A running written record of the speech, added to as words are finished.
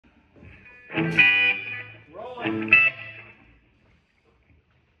Rolling.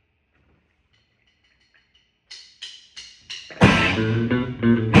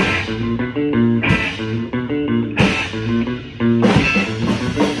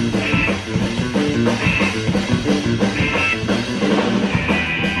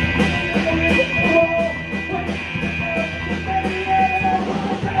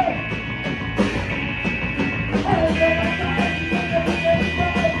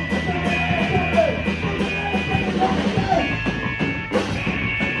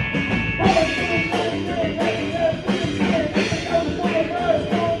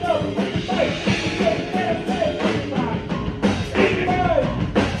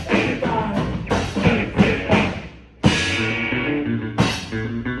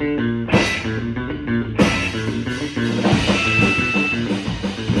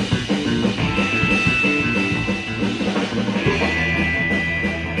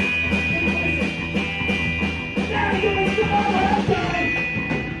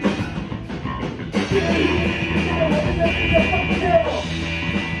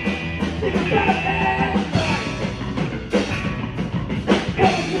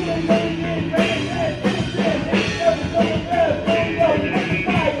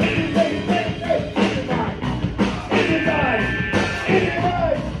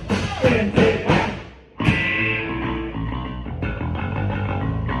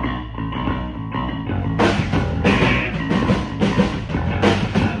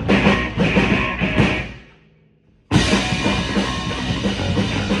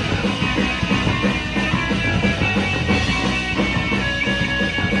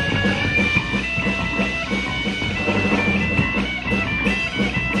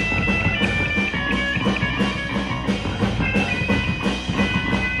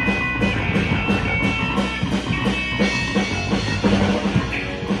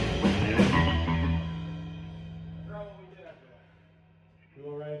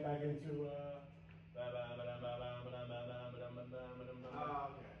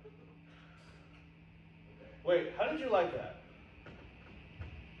 Wait, how did you like that?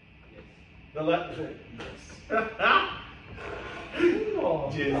 Yes. The left. Yes. No,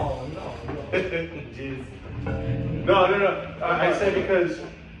 Jizz. no. Jizz. No. I say because,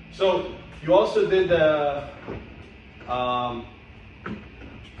 so you also did the,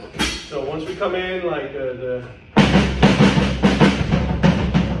 so once we come in, like the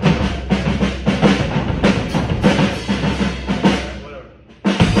whatever.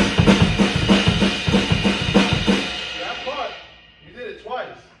 That part, you did it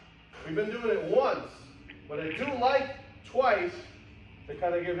twice. We've been doing it once, but I do like twice to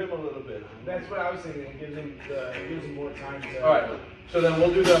kind of give him a little bit. That's what I was thinking. It gives him more time to. All right. So then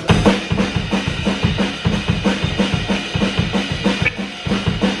we'll do the.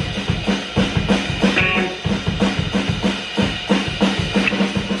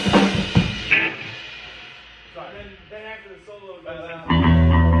 Then after the solo,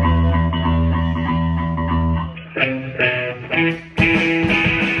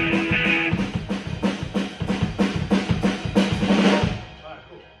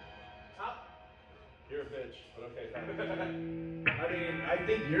 You're a bitch, but okay. I mean, I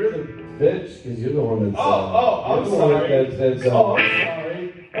think you're the bitch because you're the one that's. I'm sorry. I'm sorry. Oh,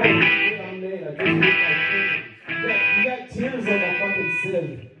 I'm Nate. I just hit my feelings. You got tears like a fucking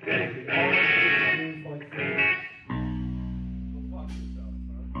sieve.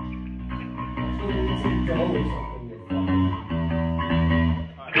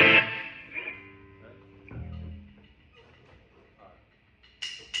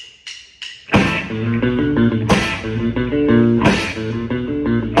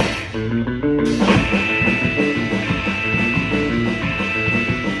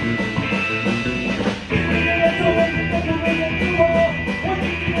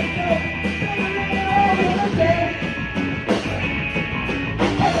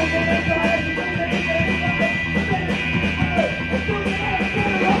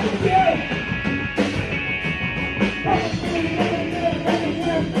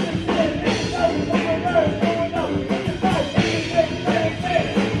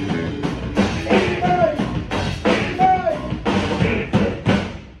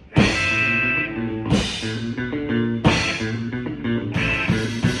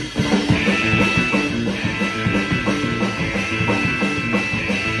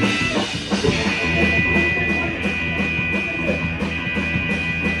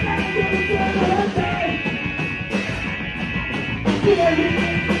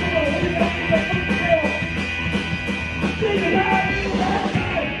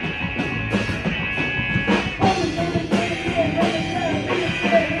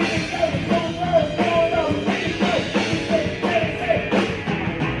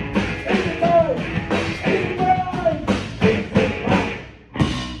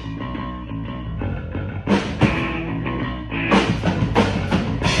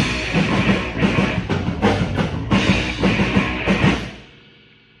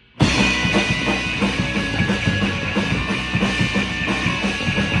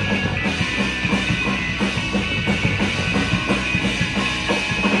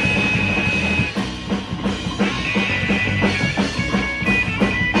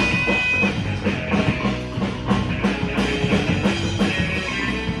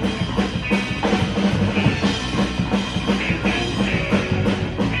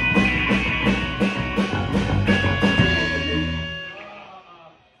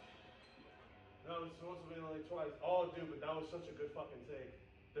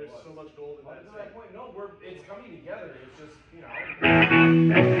 There's so much gold in Up that. to that point, no, it's coming together. It's just, you know,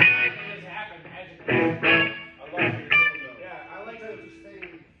 Things happen magically. I love what you're doing though. yeah, I I'm like trying to. to stay.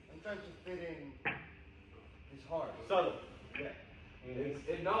 I'm trying to fit in. It's hard. Subtle. Yeah.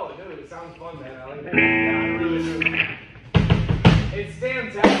 No, dude, it sounds fun, man. I like it. Yeah, I really do. It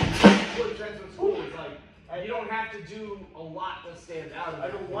stands out. That's what transfer school is like. You don't have to do a lot to stand out. I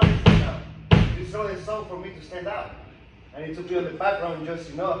don't want to stand out. It's only a song for me to stand out. I need to be on the background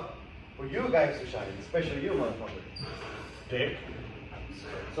just enough for you guys to shine, especially you, motherfucker. Dick.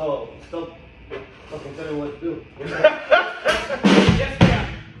 So stop fucking telling me what to do.